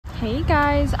Hey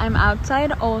guys, I'm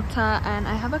outside Ulta and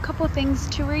I have a couple things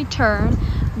to return,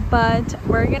 but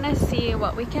we're gonna see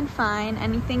what we can find,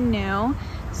 anything new.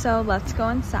 So let's go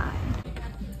inside.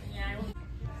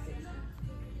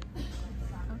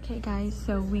 Okay guys,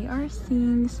 so we are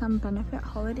seeing some Benefit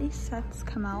holiday sets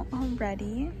come out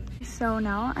already. So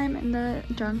now I'm in the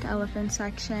Drunk Elephant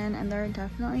section and there are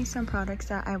definitely some products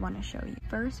that I want to show you.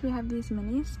 First, we have these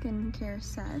mini skincare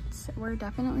sets. We're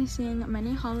definitely seeing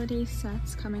many holiday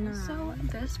sets coming around. So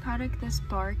this product, this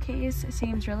bar case,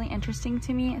 seems really interesting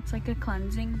to me. It's like a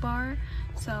cleansing bar,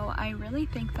 so I really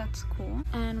think that's cool.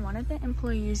 And one of the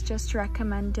employees just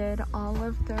recommended all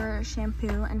of their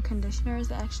shampoo and conditioners.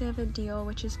 They actually have a deal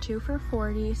which is 2 for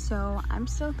 $40, so I'm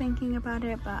still thinking about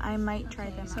it, but I might try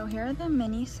them out. So here are the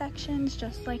mini sections.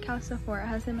 Just like how Sephora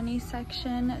has a mini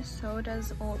section, so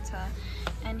does Ulta.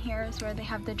 And here's where they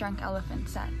have the Drunk Elephant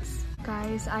sets.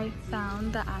 Guys, I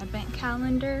found the advent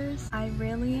calendars. I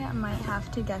really might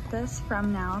have to get this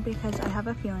from now because I have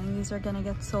a feeling these are gonna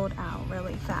get sold out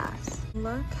really fast.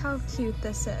 Look how cute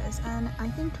this is, and I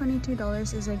think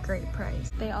 $22 is a great price.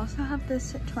 They also have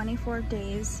this 24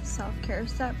 days self-care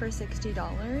set for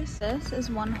 $60. This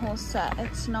is one whole set.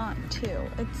 It's not two,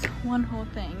 it's one whole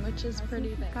thing, which is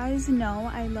pretty big. Guys know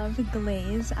I love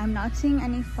glaze. I'm not seeing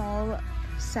any fall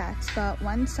sets, but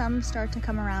when some start to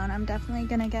come around, I'm definitely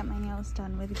gonna get my nails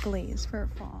done with glaze for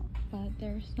fall. But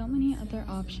there's so many other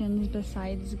options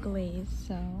besides glaze,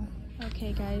 so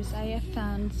okay guys, I have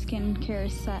found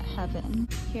skincare set heaven.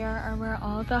 Here are where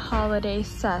all the holiday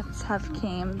sets have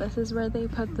came. This is where they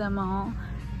put them all,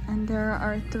 and there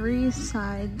are 3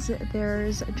 sides.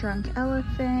 There's Drunk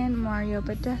Elephant, Mario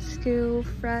Badescu,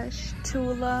 Fresh,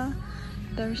 Tula.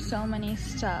 There's so many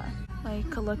stuff.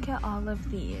 Like, look at all of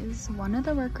these. One of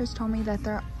the workers told me that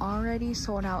they're already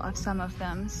sold out of some of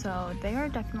them, so they are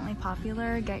definitely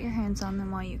popular. Get your hands on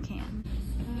them while you can.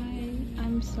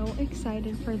 I'm so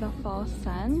excited for the fall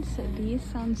scents. These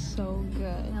sound so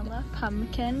good. Vanilla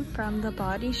Pumpkin from The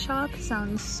Body Shop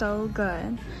sounds so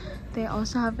good. They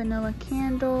also have vanilla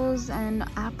candles and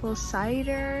apple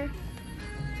cider.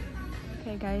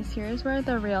 Okay guys, here's where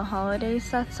the real holiday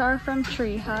sets are from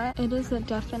Tree Hut. It is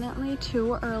definitely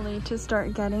too early to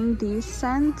start getting these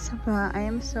scents, but I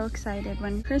am so excited.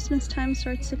 When Christmas time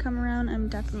starts to come around, I'm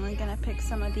definitely gonna pick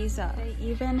some of these up. They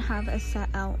even have a set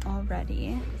out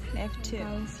already. They have 2.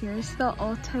 Guys, here's the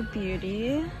Ulta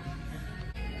Beauty.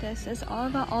 This is all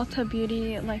the Ulta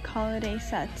Beauty like holiday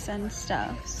sets and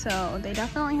stuff, so they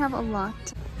definitely have a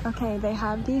lot. Okay, they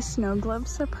have these snow globe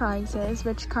surprises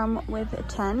which come with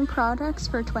 10 products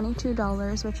for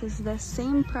 $22, which is the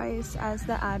same price as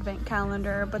the advent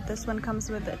calendar, but this one comes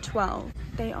with 12.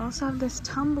 They also have this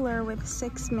tumbler with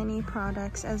 6 mini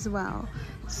products as well.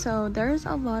 So there's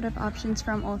a lot of options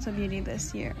from Ulta Beauty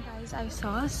this year. Guys, I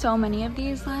saw so many of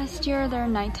these last year. They're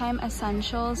nighttime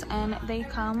essentials and they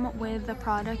come with the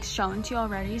products shown to you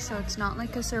already, so it's not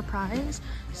like a surprise.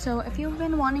 So if you've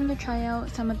been wanting to try out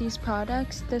some of these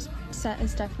products, this set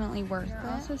is definitely worth it. We're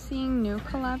also seeing new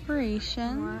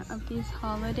collaborations, more of these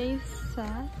holiday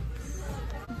sets.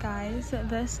 Guys,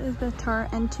 this is the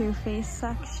Tarte and Too Faced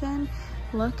section.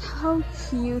 Look how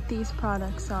cute these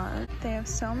products are. They have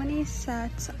so many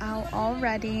sets out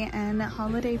already and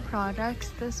holiday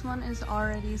products. This one is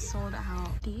already sold out.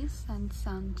 These scents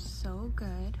sound so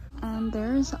good. And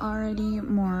there's already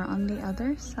more on the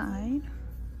other side.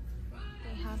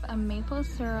 They have a maple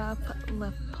syrup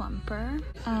lip plumper.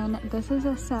 And this is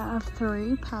a set of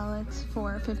 3 palettes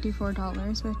for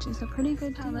 $54, which is a pretty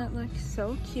good deal. Palette looks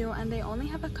so cute, and they only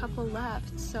have a couple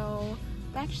left, so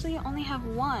they actually only have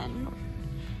 1.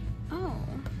 Oh,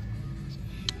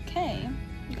 okay.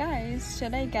 Guys,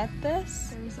 should I get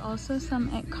this? There's also some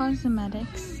IT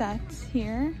Cosmetics sets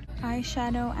here.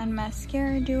 Eyeshadow and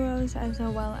mascara duos, as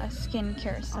well as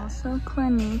skincare sets. Also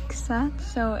Clinique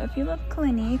sets. So if you love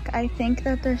Clinique, I think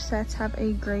that their sets have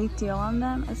a great deal on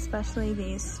them, especially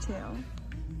these 2.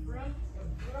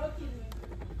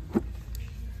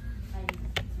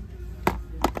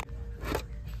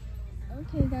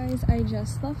 Okay guys, I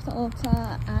just left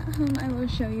Ulta. At home I will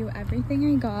show you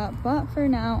everything I got, but for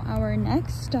now our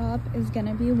next stop is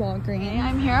gonna be Walgreens. Okay,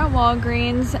 I'm here at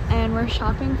Walgreens and we're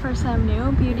shopping for some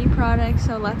new beauty products,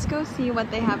 so let's go see what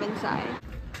they have inside.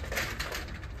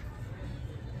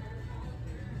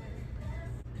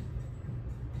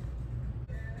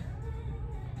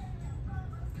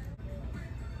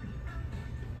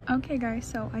 Okay guys,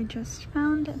 so I just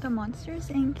found the Monsters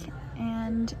Inc.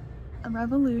 and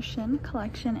Revolution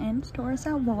collection in stores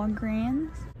at Walgreens.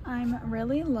 I'm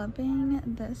really loving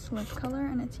this lip color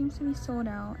and it seems to be sold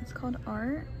out. It's called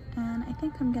Art and I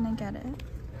think I'm gonna get it.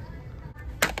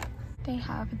 They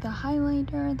have the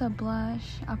highlighter, the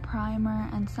blush, a primer,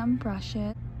 and some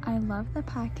brushes. I love the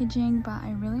packaging, but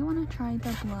I really want to try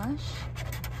the blush.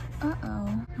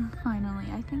 Uh-oh, finally,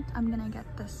 I think I'm gonna get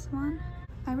this one.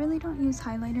 I really don't use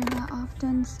highlighter that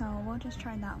often, so we'll just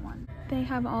try that one. They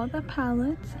have all the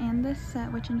palettes and this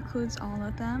set, which includes all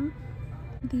of them.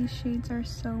 These shades are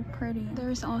so pretty.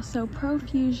 There's also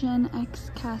Profusion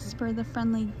X Casper the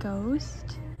Friendly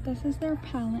Ghost. This is their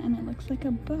palette and it looks like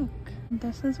a book.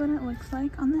 This is what it looks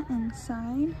like on the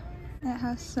inside. It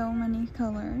has so many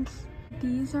colors.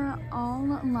 These are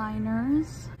all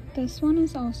liners. This one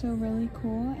is also really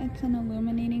cool. It's an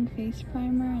illuminating face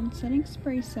primer and setting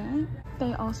spray set.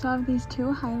 They also have these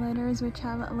two highlighters which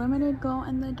have limited glow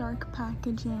in the dark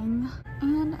packaging.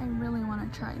 And I really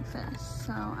want to try this,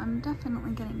 so I'm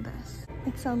definitely getting this.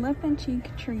 It's a lip and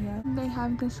cheek trio. They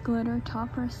have this glitter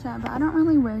topper set, but I don't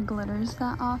really wear glitters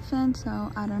that often,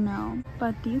 so I don't know.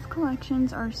 But these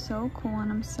collections are so cool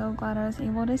and I'm so glad I was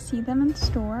able to see them in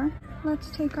store.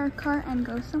 Let's take our cart and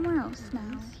go somewhere else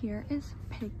now. Here is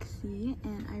Pixi,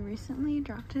 and I recently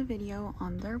dropped a video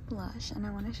on their blush, and I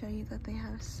want to show you that they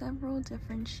have several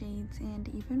different shades and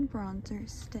even bronzer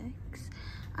sticks.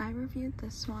 I reviewed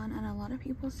this one and a lot of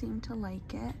people seem to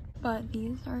like it, but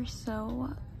these are so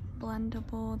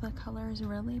blendable. The color is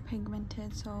really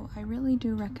pigmented, so I really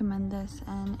do recommend this,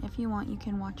 and if you want you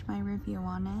can watch my review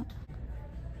on it.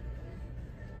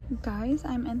 Guys,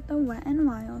 I'm in the Wet n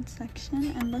Wild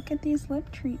section and look at these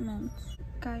lip treatments.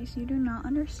 Guys, you do not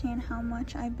understand how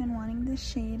much I've been wanting this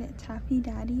shade Taffy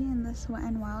Daddy in this Wet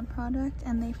n Wild product,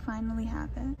 and they finally have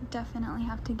it. Definitely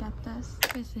have to get this.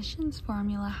 Physicians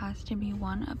Formula has to be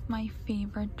one of my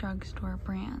favorite drugstore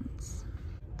brands.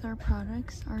 Their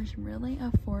products are really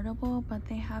affordable, but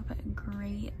they have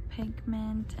great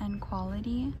pigment and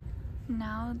quality.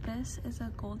 Now this is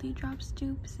a Goldie Drops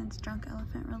dupe since Drunk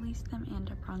Elephant released them, and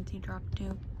a Bronzy Drop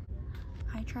dupe.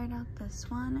 I tried out this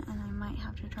one and I might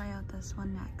have to try out this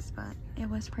one next, but it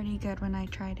was pretty good when I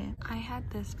tried it. I had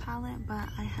this palette, but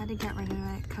I had to get rid of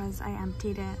it because I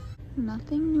emptied it.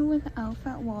 Nothing new with e.l.f.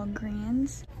 at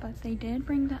Walgreens, but they did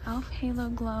bring the e.l.f. Halo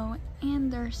Glow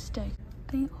and their stick.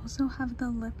 They also have the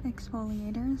lip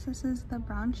exfoliators. This is the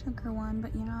brown sugar one,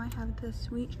 but you know I have the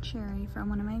sweet cherry from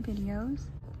one of my videos.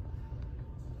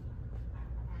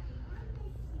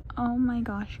 Oh my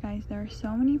gosh guys, there are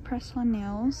so many press-on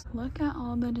nails. Look at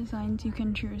all the designs you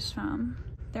can choose from.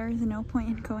 There is no point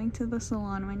in going to the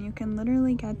salon when you can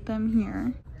literally get them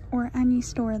here or any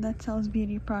store that sells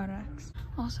beauty products.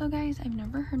 Also guys, I've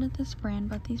never heard of this brand,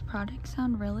 but these products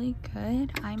sound really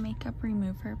good. Eye makeup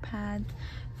remover pads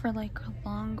for like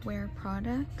long wear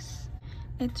products.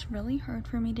 It's really hard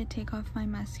for me to take off my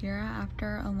mascara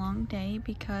after a long day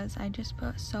because I just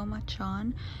put so much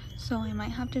on, so I might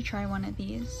have to try one of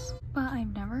these. But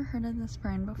I've never heard of this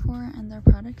brand before and their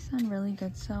products sound really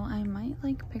good, so I might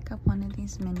like pick up one of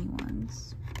these mini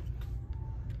ones.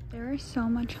 There is so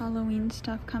much Halloween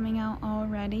stuff coming out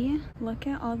already. Look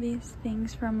at all these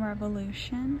things from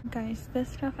Revolution. Guys, this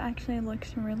stuff actually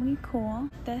looks really cool.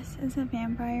 This is a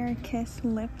Vampire Kiss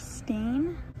lip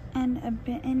stain and a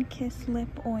Bitten Kiss lip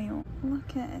oil.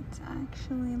 Look at it, it's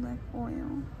actually lip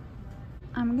oil.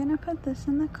 I'm gonna put this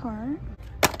in the cart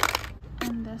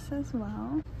and this as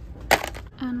well.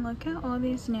 And look at all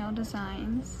these nail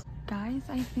designs. Guys,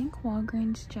 I think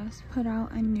Walgreens just put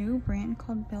out a new brand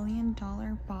called Billion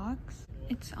Dollar Box.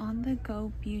 It's On The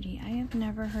Go Beauty. I have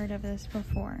never heard of this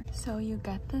before. So you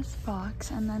get this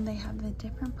box and then they have the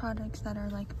different products that are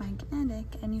like magnetic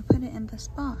and you put it in this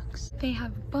box. They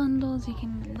have bundles, you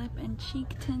can lip and cheek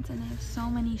tints, and they have so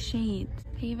many shades.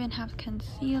 They even have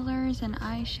concealers and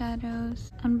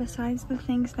eyeshadows. And besides the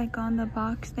things that go in the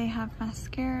box, they have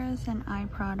mascaras and eye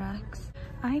products.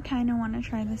 I kind of want to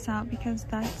try this out because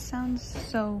that sounds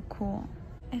so cool,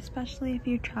 especially if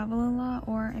you travel a lot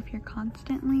or if you're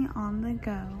constantly on the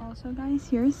go. Also guys,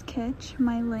 here's Kitsch.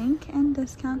 My link and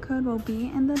discount code will be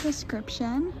in the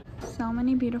description. So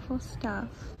many beautiful stuff.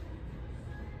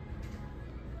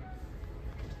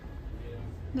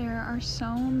 There are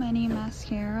so many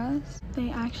mascaras.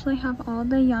 They actually have all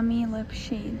the yummy lip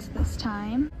shades this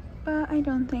time, but I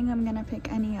don't think I'm gonna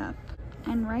pick any up.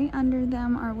 And right under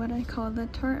them are what I call the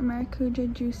Tarte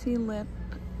Maracuja Juicy Lip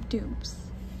dupes.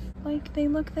 Like, they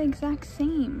look the exact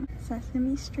same.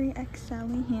 Sesame Street x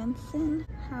Sally Hansen.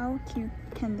 How cute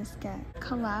can this get?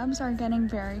 Collabs are getting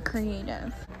very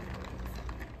creative.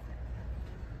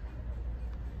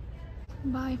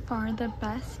 By far the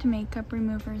best makeup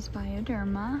removers,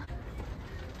 Bioderma.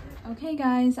 Okay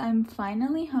guys, I'm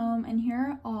finally home and here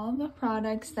are all the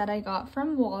products that I got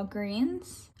from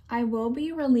Walgreens. I will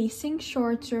be releasing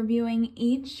shorts reviewing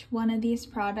each one of these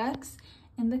products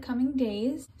in the coming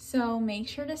days, so make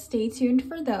sure to stay tuned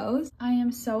for those. I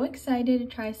am so excited to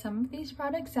try some of these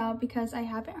products out because I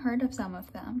haven't heard of some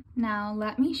of them. Now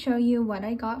let me show you what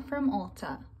I got from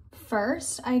Ulta.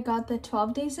 First, I got the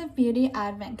 12 Days of Beauty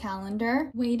Advent Calendar.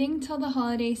 Waiting till the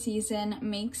holiday season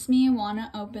makes me want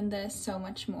to open this so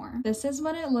much more. This is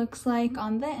what it looks like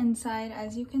on the inside.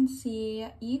 As you can see,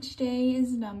 each day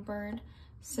is numbered.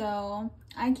 So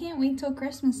I can't wait till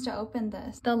Christmas to open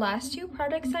this. The last two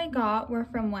products I got were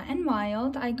from Wet n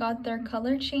Wild. I got their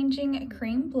color changing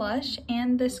cream blush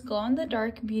and this glow in the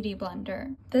dark beauty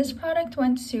blender. This product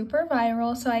went super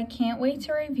viral, so I can't wait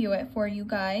to review it for you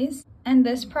guys. And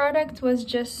this product was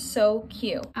just so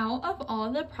cute. Out of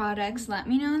all the products, let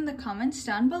me know in the comments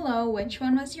down below which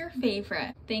one was your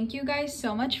favorite. Thank you guys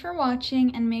so much for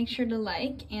watching, and make sure to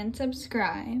like and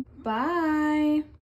subscribe. Bye!